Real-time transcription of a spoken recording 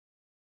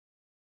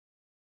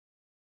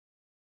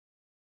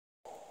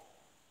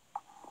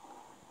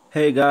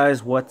Hey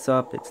guys, what's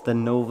up? It's the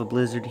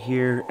TheNovaBlizzard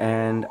here,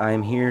 and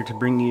I'm here to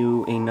bring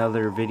you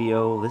another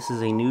video. This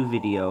is a new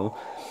video.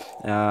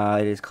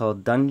 It is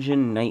called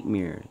Dungeon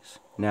Nightmares.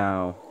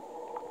 Now,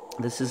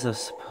 this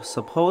is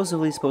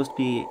supposedly supposed to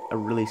be a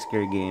really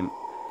scary game.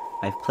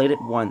 I've played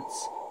it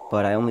once,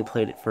 but I only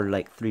played it for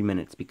like 3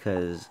 minutes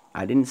because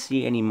I didn't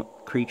see any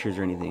creatures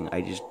or anything.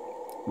 I just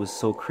was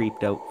so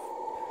creeped out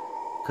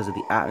because of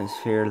the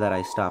atmosphere that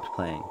I stopped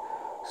playing.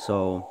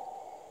 So,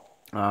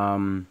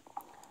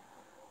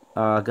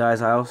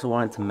 guys, I also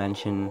wanted to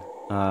mention,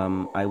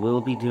 I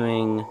will be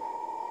doing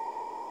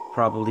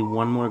probably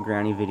one more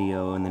granny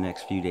video in the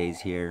next few days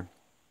here,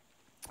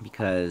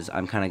 because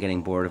I'm kind of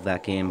getting bored of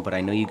that game, but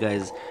I know you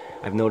guys,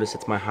 I've noticed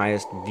it's my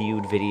highest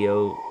viewed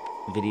videos,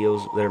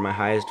 they're my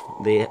highest,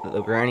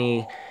 the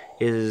granny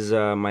is,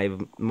 my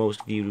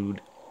most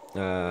viewed,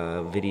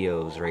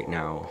 videos right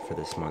now for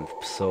this month,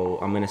 so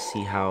I'm gonna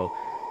see how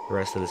the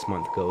rest of this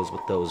month goes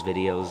with those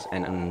videos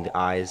and the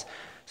eyes.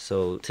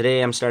 So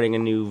today I'm starting a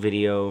new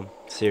video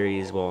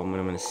series. Well, I'm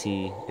gonna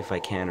see if I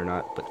can or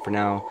not, but for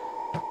now,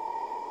 I'm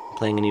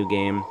playing a new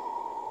game.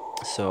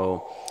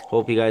 So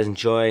hope you guys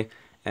enjoy.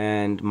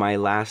 And my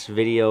last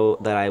video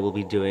that I will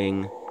be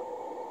doing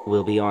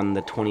will be on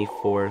the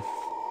 24th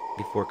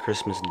before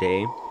Christmas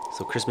Day.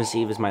 So Christmas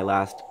Eve is my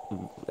last,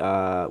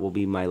 will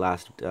be my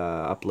last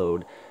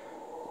uploading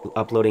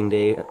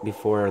day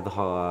before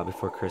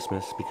before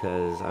Christmas,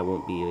 because I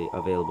won't be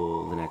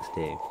available the next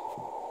day.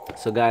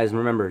 So guys,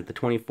 remember, the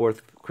 24th,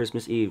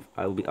 Christmas Eve,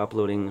 I will be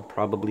uploading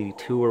probably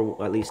two,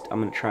 or at least I'm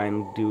going to try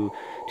and do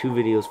 2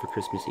 videos for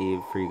Christmas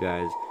Eve for you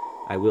guys.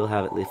 I will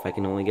have it, if I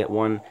can only get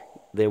one,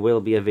 there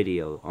will be a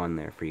video on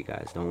there for you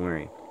guys, don't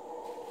worry.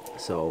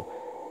 So,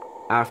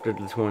 after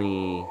the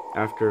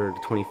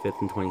 25th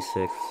and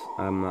 26th,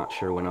 I'm not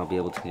sure when I'll be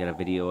able to get a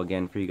video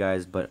again for you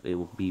guys, but it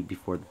will be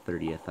before the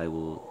 30th. I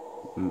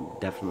will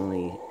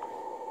definitely,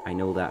 I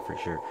know that for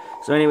sure.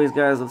 So anyways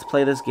guys, let's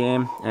play this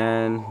game,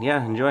 and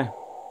yeah, enjoy.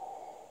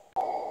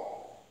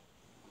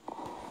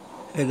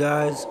 Hey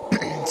guys,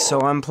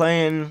 so I'm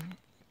playing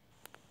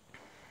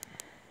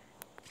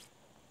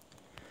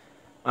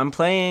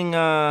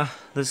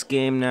this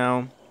game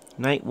now,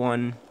 night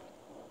 1.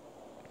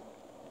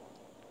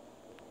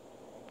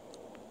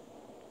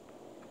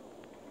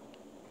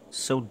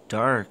 So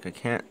dark, I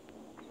can't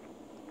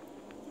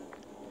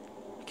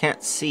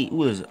see.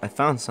 Ooh, I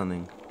found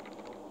something.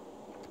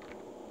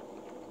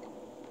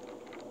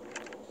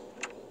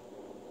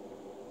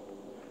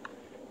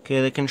 Okay,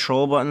 the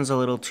control button's a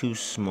little too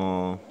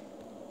small.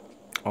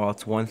 Oh,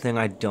 it's one thing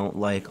I don't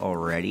like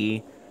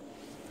already,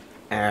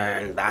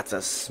 and that's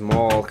a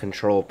small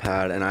control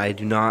pad, and I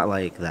do not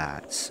like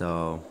that,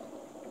 so.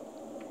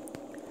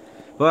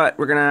 But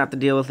we're gonna have to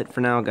deal with it for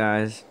now,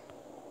 guys.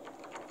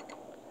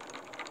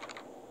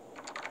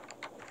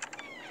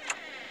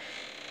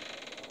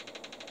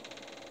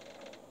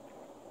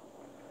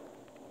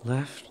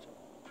 Left.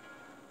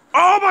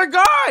 Oh my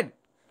god!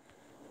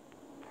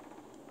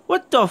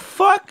 What the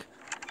fuck?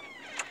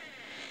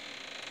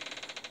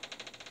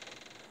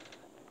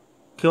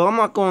 Okay, well, I'm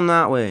not going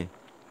that way.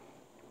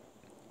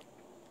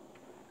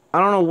 I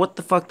don't know what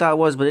the fuck that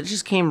was, but it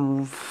just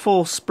came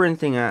full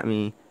sprinting at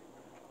me.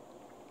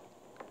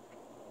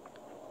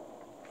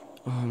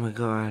 Oh my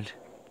god.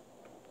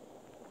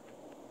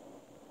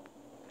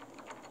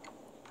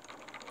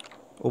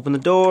 Open the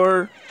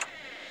door.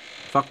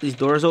 Fuck, these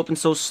doors open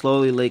so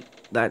slowly, like,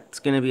 that's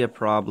gonna be a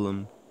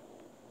problem.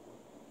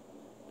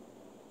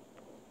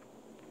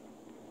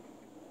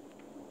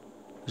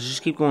 Let's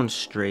just keep going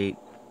straight.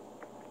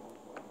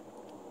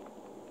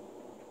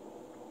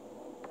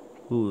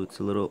 Ooh, it's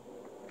a little...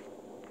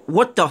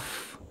 What the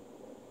f...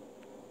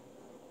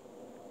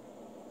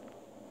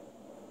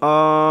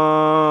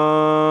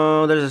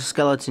 Oh, there's a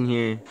skeleton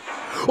here.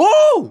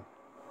 Oh!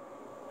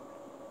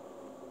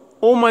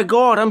 Oh my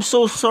god, I'm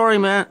so sorry,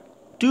 man.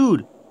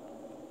 Dude.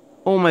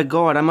 Oh my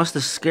god, I must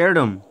have scared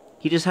him.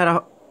 He just had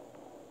a...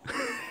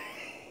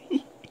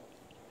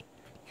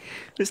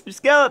 Mr.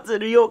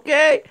 Skeleton, are you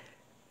okay?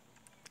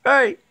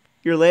 Alright.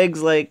 Your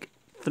leg's like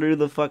through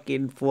the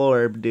fucking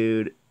floor,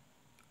 dude.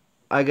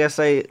 I guess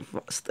I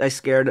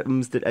scared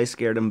him. I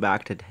scared him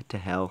back to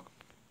hell.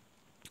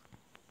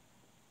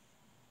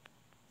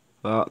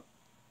 Well.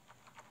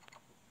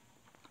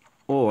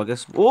 Oh, I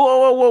guess. Whoa,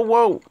 whoa, whoa,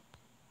 whoa!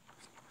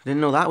 I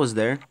didn't know that was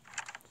there.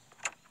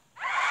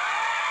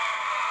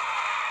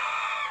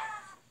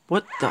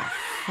 What the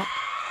fuck?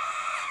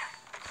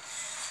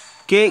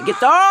 Okay, get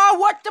the. Oh,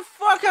 what the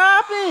fuck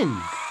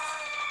happened?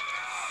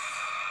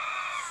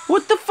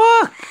 What the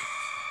fuck?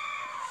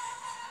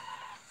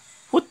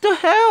 What the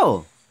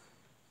hell?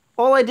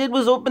 All I did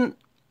was open...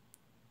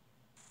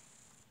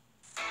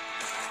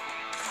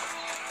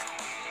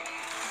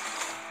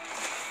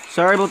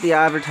 Sorry about the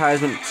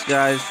advertisements,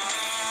 guys.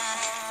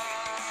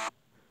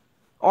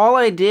 All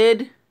I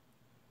did...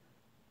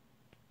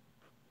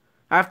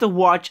 I have to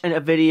watch a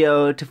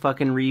video to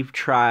fucking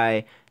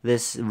retry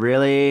this.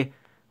 Really?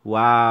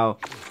 Wow.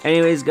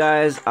 Anyways,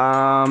 guys,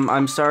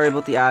 I'm sorry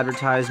about the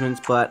advertisements,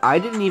 but I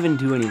didn't even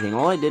do anything.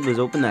 All I did was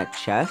open that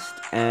chest,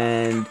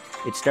 and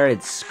it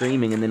started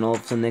screaming, and then all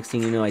of a sudden, next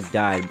thing you know, I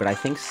died. But I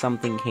think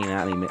something came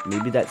at me.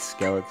 Maybe that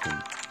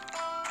skeleton.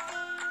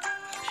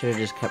 Should have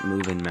just kept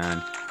moving,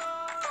 man.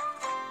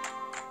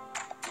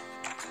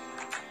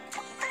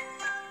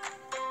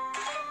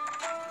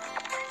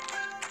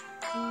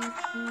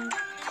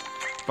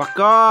 Fuck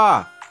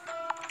off!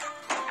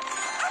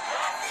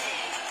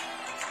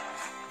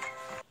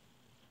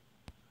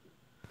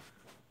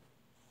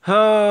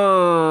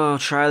 Oh,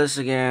 try this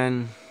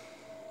again.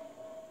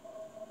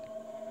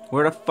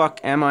 Where the fuck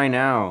am I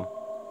now?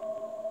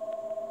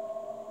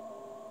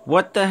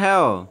 What the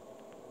hell?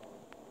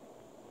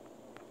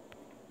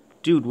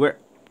 Dude, where?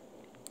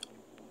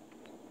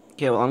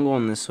 Okay, well, I'm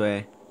going this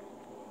way.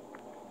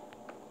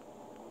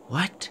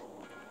 What?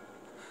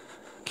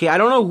 Okay, I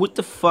don't know what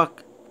the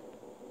fuck.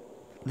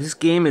 This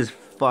game is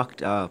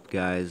fucked up,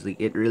 guys. Like,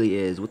 it really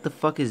is. What the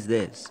fuck is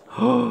this?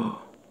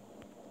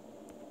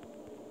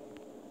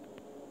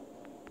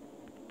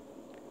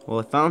 Well,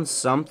 I found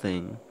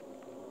something.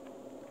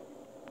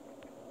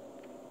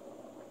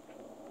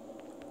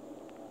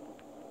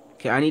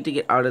 Okay, I need to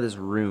get out of this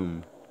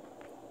room.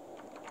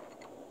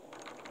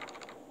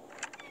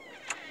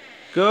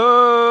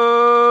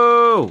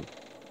 Go!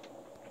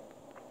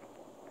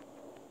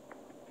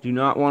 Do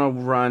not want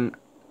to run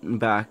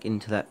back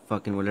into that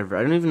fucking whatever.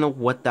 I don't even know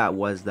what that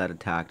was that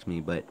attacked me,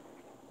 but...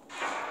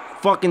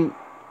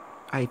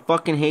 I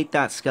fucking hate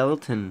that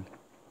skeleton.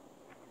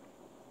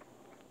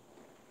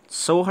 It's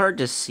so hard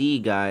to see,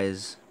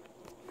 guys.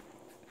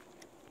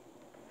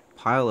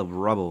 Pile of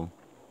rubble.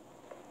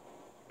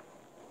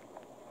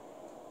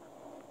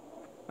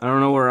 I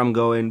don't know where I'm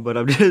going, but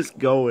I'm just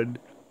going.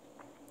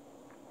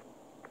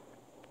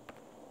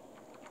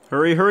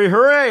 Hurry, hurry,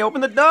 hurry!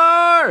 Open the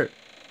door!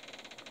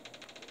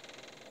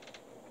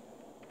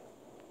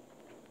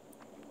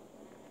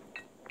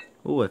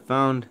 Oh, I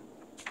found...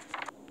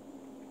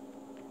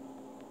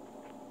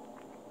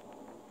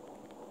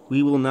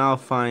 We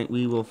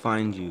will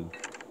find you.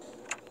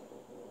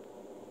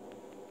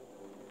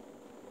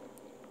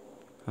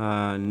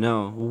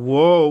 No.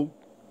 Whoa!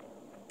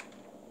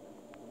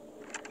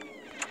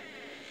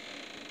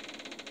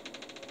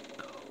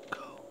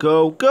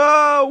 Go,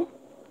 go!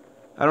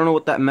 I don't know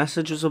what that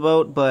message was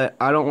about, but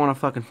I don't want to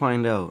fucking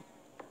find out.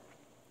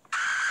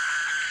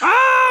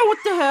 Ah! What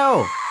the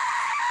hell?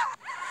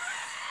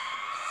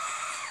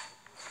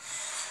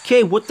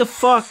 Okay, what the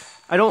fuck?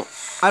 I don't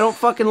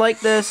fucking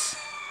like this.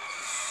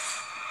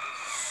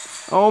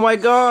 Oh my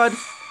god.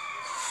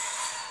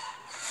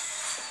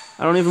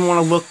 I don't even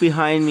want to look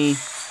behind me,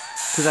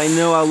 because I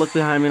know I'll look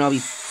behind me and I'll be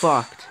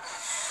fucked.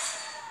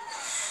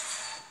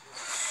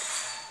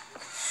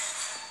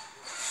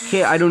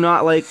 Okay, I do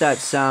not like that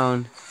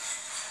sound.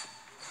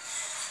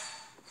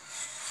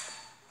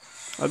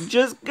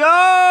 Just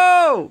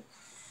go!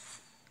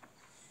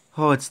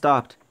 Oh, it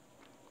stopped.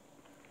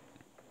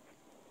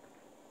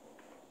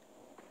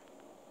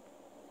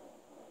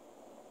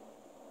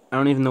 I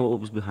don't even know what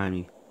was behind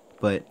me,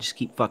 but just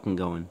keep fucking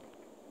going.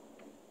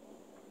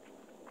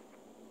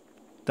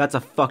 That's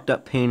a fucked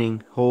up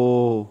painting.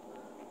 Oh.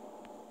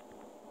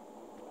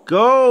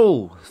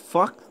 Go!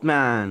 Fuck,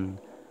 man.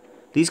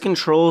 These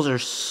controls are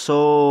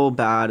so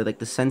bad. Like,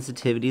 the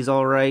sensitivity's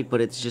alright,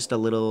 but it's just a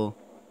little...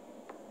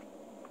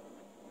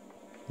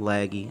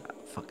 laggy.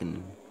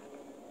 Fucking...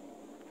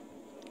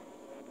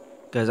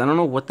 Guys, I don't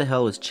know what the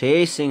hell was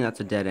chasing. That's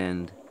a dead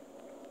end.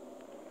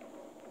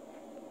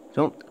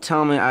 Don't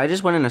tell me. I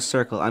just went in a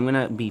circle. I'm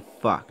gonna be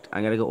fucked.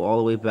 I gotta go all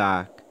the way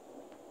back.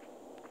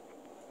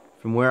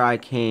 From where I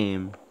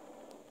came.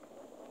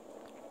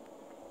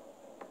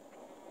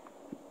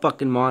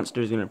 Fucking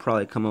monster's gonna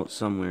probably come out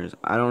somewheres.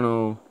 I don't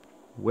know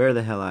where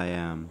the hell I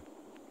am.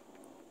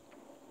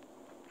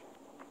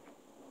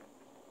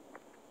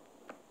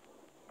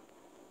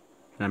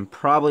 And I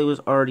probably was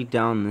already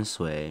down this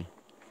way.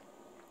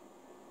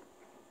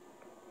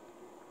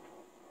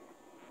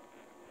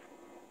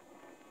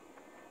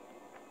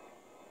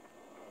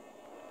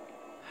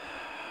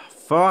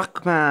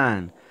 Fuck,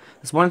 man.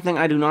 That's one thing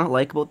I do not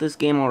like about this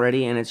game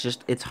already, and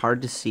it's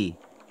hard to see.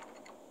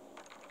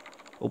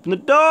 Open the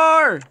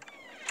door!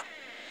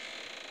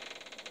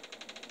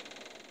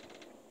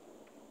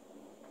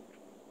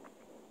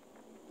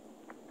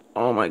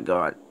 Oh my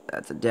god,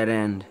 that's a dead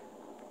end.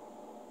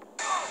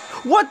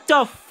 What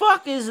the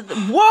fuck is...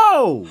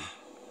 Whoa!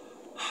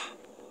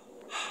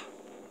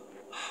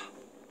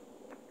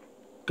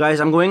 Guys,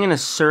 I'm going in a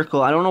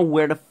circle. I don't know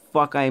where the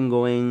fuck I'm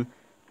going.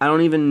 I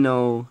don't even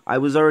know. I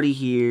was already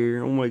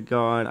here. Oh my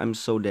god, I'm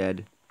so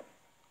dead.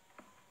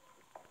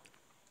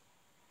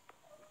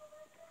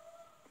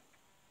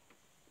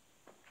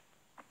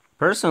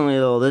 Personally,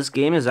 though, this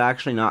game is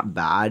actually not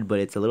bad, but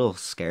it's a little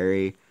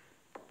scary.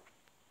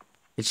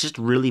 It's just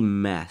really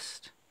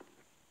messed.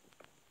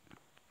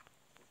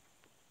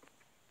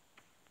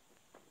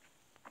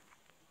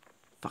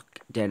 Fuck,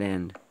 dead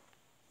end.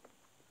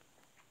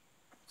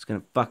 It's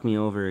gonna fuck me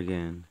over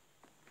again.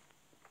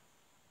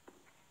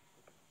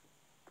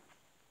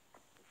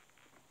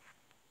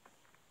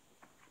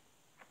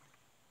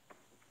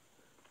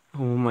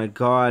 my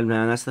god,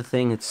 man, that's the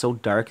thing. It's so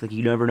dark, like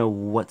you never know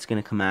what's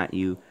gonna come at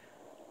you.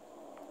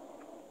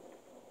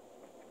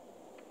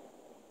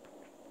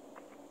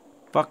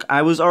 Fuck,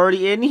 I was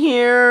already in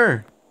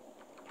here!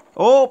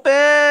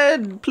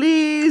 Open!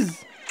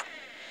 Please!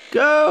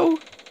 Go!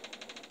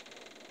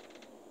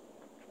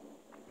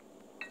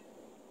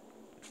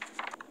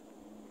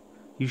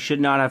 You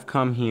should not have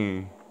come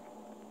here.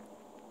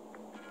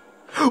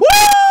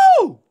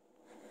 Woo!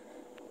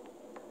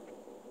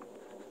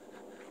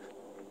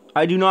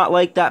 I do not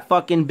like that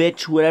fucking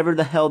bitch, whatever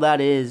the hell that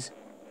is.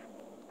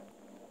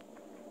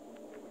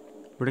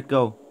 Where'd it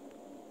go?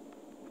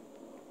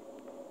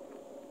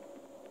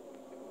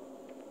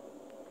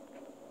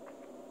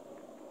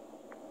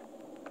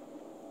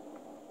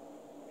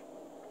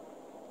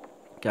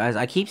 Guys,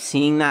 I keep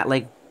seeing that,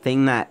 like,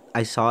 thing that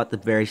I saw at the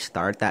very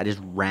start that just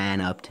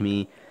ran up to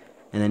me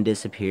and then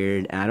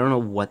disappeared. And I don't know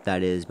what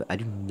that is, but I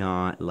do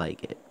not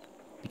like it.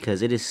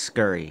 Because it is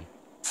scurry.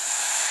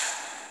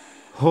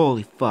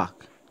 Holy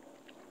fuck.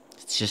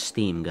 It's just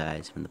steam,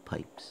 guys, from the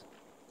pipes.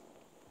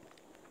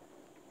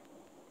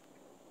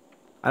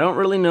 I don't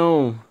really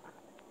know.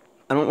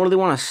 I don't really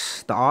want to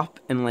stop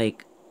and,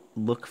 like,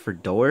 look for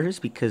doors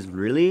because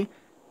really...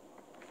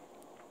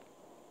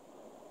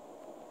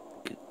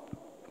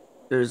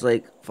 There's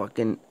like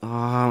fucking, oh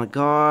my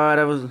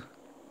god,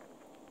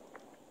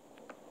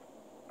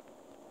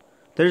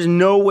 there's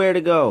nowhere to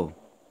go.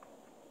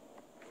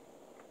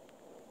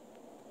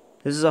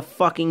 This is a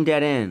fucking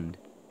dead end.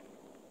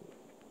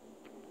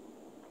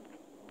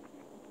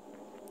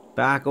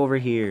 Back over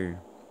here.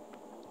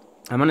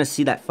 I'm gonna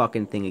see that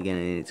fucking thing again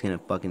and it's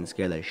gonna fucking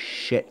scare the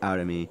shit out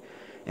of me.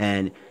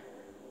 And,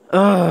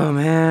 oh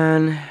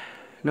man.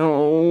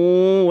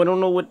 No, I don't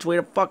know which way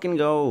to fucking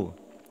go.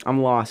 I'm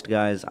lost,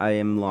 guys. I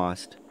am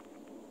lost.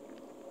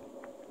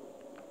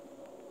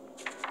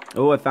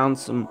 Oh, I found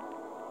some...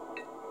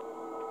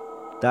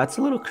 That's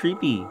a little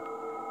creepy.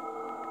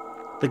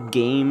 The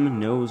game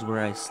knows where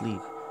I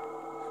sleep.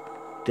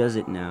 Does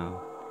it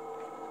now?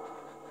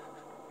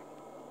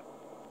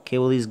 Okay,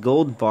 well these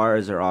gold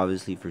bars are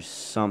obviously for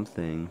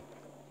something.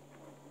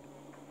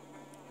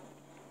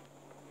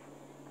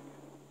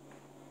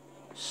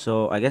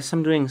 So, I guess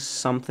I'm doing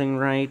something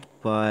right,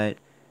 but...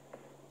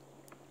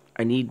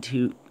 I need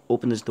to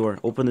open this door.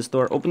 Open this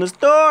door. Open this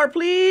door,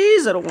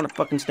 please! I don't want to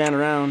fucking stand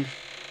around.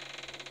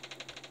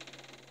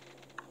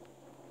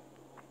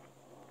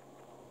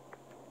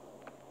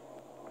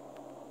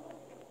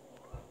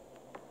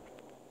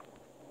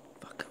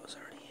 Fuck, I was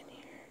already in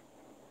here.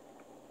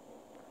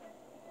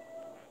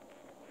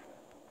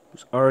 I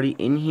was already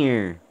in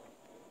here.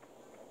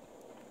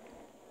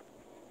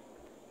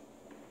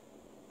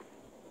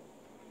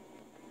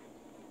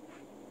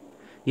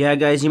 Yeah,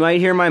 guys, you might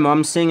hear my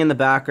mom sing in the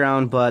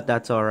background, but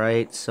that's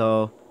alright,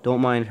 so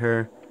don't mind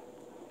her.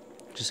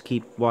 Just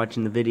keep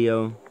watching the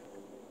video.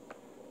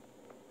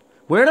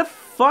 Where the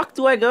fuck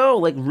do I go?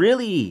 Like,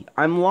 really?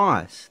 I'm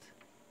lost.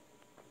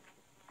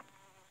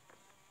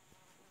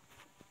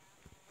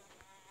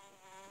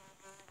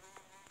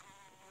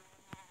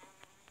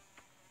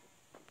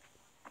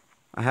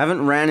 I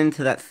haven't ran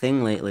into that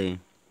thing lately.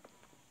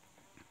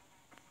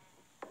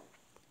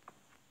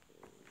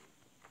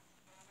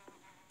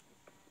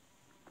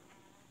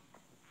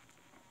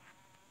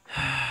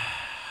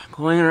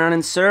 Going around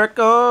in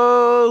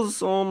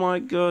circles. Oh my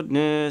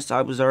goodness.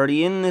 I was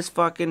already in this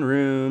fucking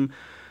room.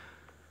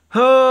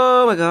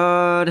 Oh my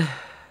god.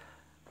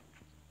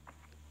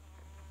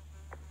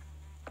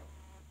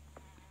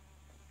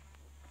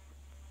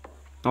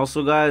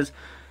 Also, guys,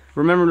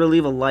 remember to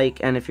leave a like,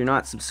 and if you're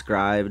not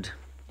subscribed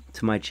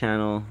to my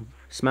channel,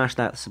 smash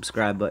that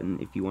subscribe button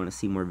if you want to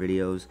see more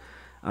videos.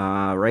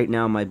 Right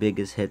now my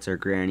biggest hits are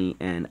Granny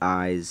and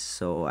Eyes,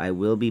 so I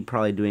will be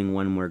probably doing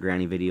one more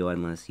Granny video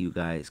unless you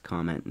guys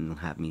comment and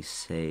have me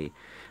say,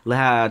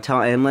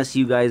 unless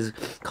you guys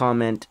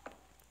comment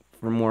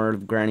for more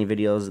Granny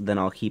videos, then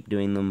I'll keep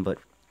doing them. But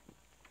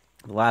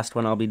the last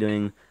one I'll be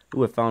doing,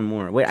 ooh, I found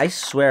more. Wait, I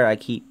swear I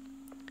keep,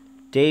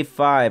 day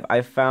 5,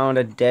 I found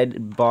a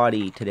dead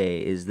body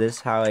today. Is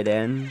this how it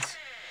ends?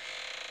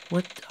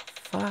 What the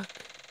fuck?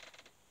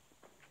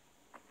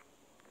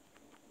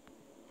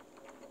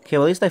 Okay,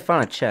 well, at least I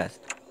found a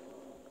chest.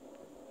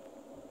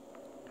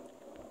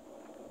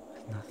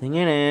 There's nothing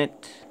in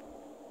it.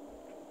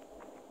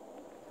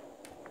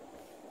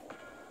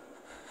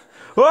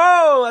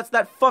 Whoa! That's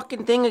that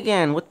fucking thing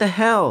again. What the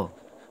hell?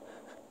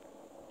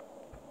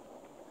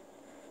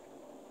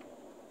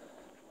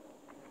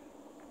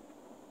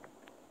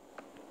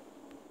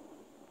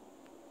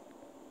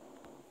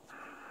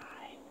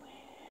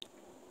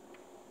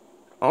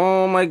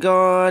 Oh my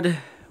god.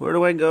 Where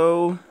do I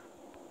go?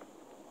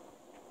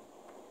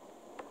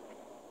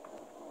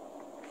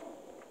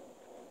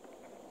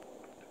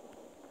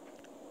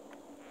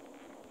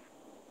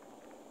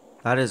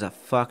 That is a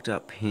fucked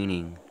up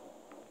painting.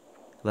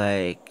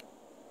 Like,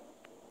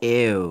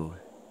 ew.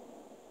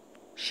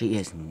 She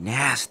is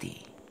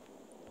nasty.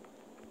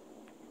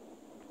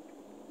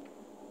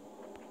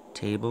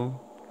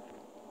 Table.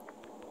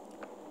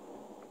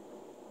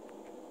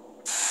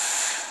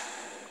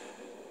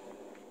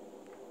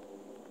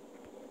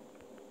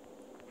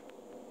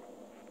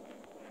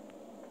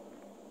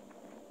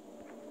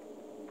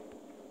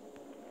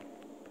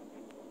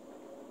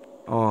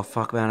 Oh,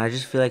 fuck, man. I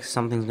just feel like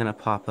something's gonna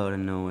pop out of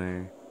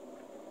nowhere.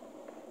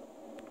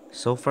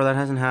 So far, that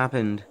hasn't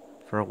happened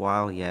for a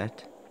while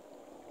yet.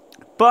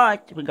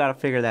 But we gotta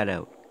figure that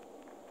out.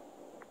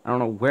 I don't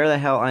know where the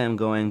hell I am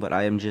going, but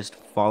I am just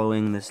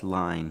following this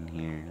line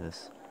here.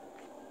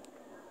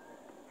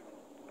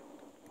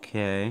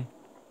 Okay.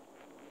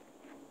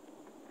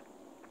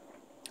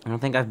 I don't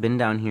think I've been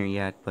down here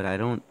yet, but I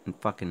don't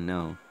fucking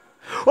know.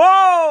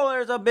 Oh,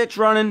 there's a bitch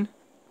running.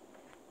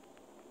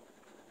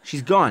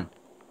 She's gone.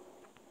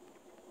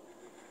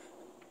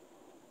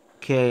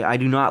 Okay, I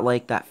do not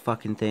like that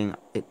fucking thing.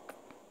 It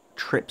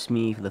trips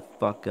me the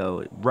fuck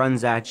out. It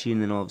runs at you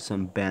and then all of a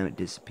sudden, bam, it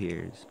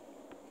disappears.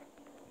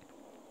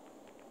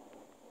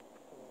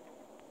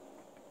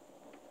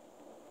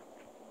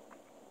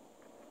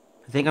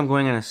 I think I'm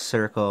going in a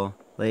circle.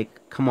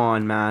 Like, come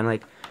on, man.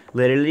 Like,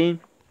 literally,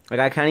 like,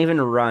 I can't even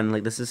run.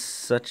 Like, this is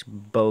such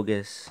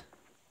bogus.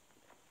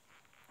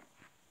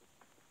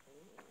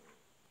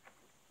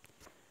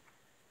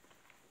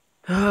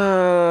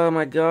 Oh,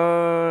 my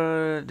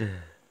God.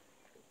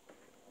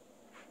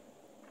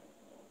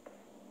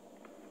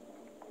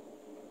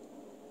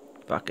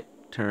 Fuck it.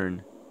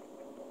 Turn.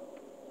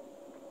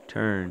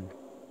 Turn.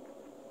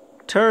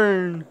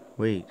 Turn!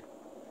 Wait.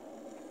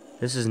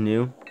 This is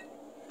new.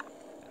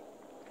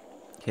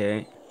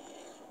 Okay.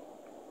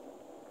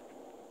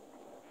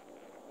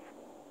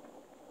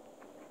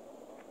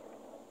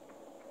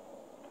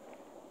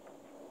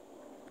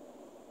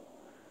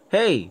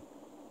 Hey!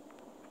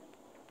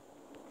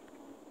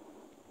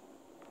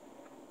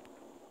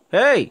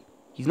 Hey!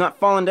 He's not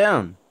falling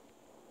down.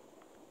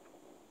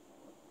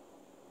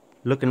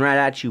 Looking right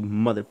at you,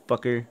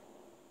 motherfucker.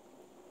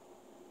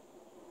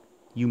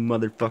 You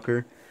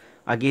motherfucker.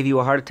 I gave you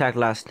a heart attack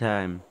last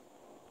time.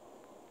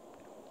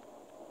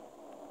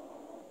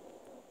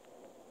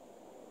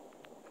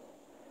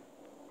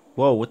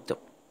 Whoa, what the...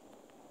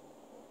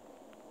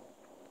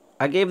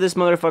 I gave this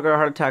motherfucker a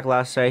heart attack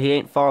last time. He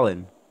ain't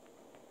falling.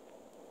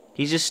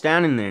 He's just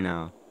standing there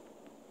now.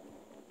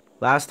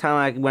 Last time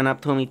I went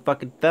up to him, he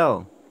fucking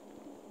fell.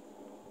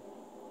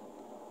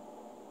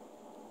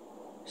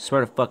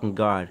 Swear to fucking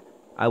God.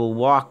 I will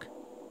walk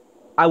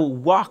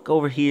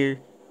over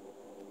here.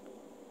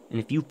 And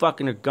if you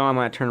fucking are gone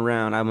when I turn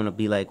around, I'm gonna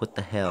be like, what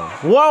the hell?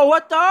 Whoa,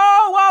 what the?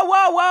 Oh, whoa,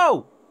 whoa,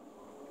 whoa!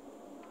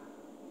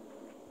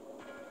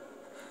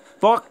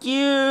 Fuck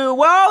you!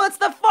 Whoa, it's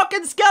the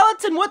fucking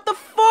skeleton! What the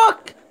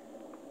fuck?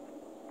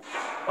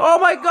 Oh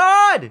my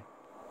God!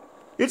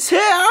 It's him!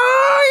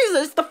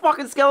 Oh, it's the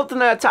fucking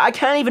skeleton at I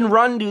can't even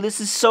run, dude. This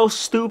is so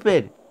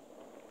stupid.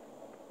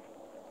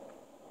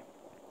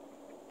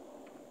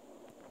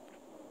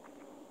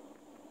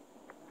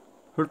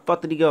 Where the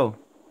fuck did he go?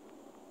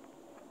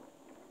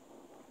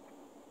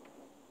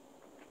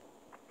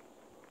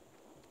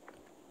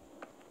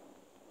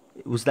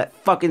 It was that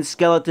fucking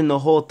skeleton the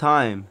whole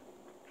time.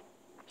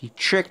 He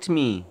tricked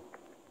me.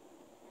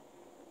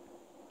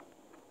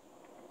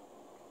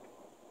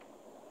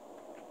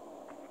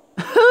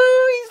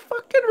 He's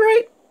fucking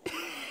right.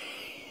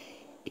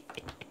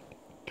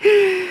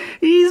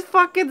 He's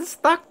fucking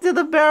stuck to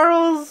the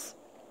barrels.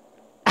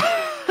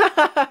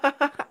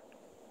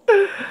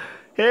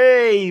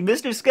 Hey,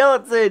 Mr.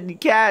 Skeleton, you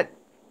can't.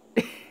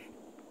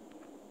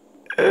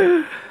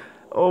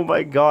 Oh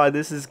my God,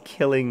 this is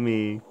killing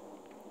me.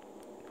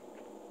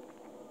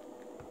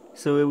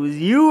 So it was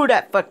you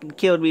that fucking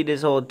killed me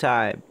this whole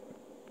time.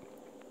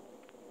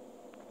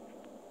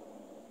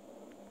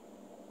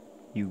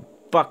 You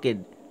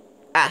fucking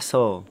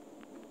asshole.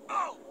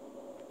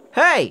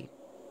 Hey!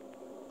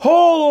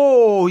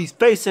 Oh, he's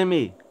facing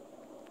me.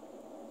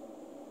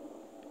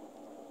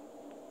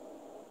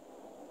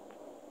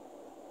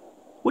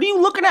 What are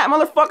you looking at,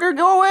 motherfucker?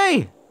 Go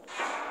away!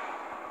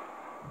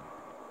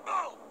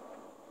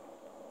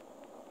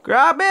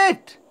 Grab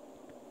it!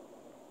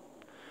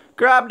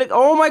 Grab the...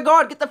 Oh my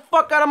God, get the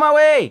fuck out of my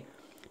way!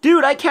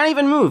 Dude, I can't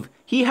even move.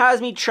 He has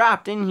me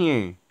trapped in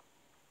here.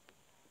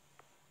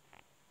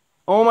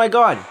 Oh my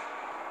God.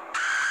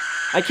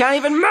 I can't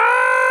even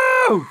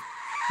move!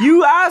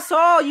 You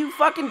asshole! You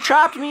fucking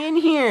trapped me in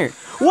here!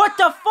 What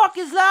the fuck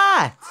is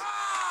that?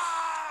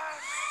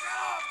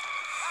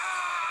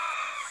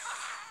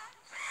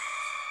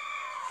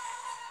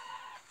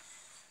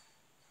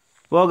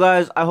 Well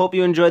guys, I hope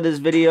you enjoyed this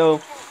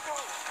video.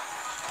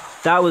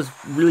 That was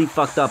really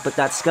fucked up, but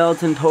that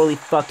skeleton totally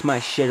fucked my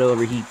shit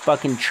over. He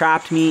fucking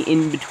trapped me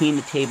in between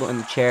the table and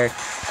the chair.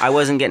 I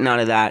wasn't getting out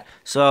of that.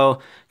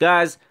 So,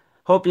 guys,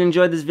 hope you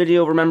enjoyed this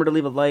video. Remember to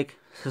leave a like.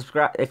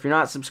 Subscribe if you're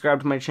not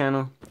subscribed to my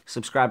channel.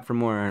 Subscribe for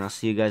more, and I'll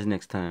see you guys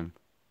next time.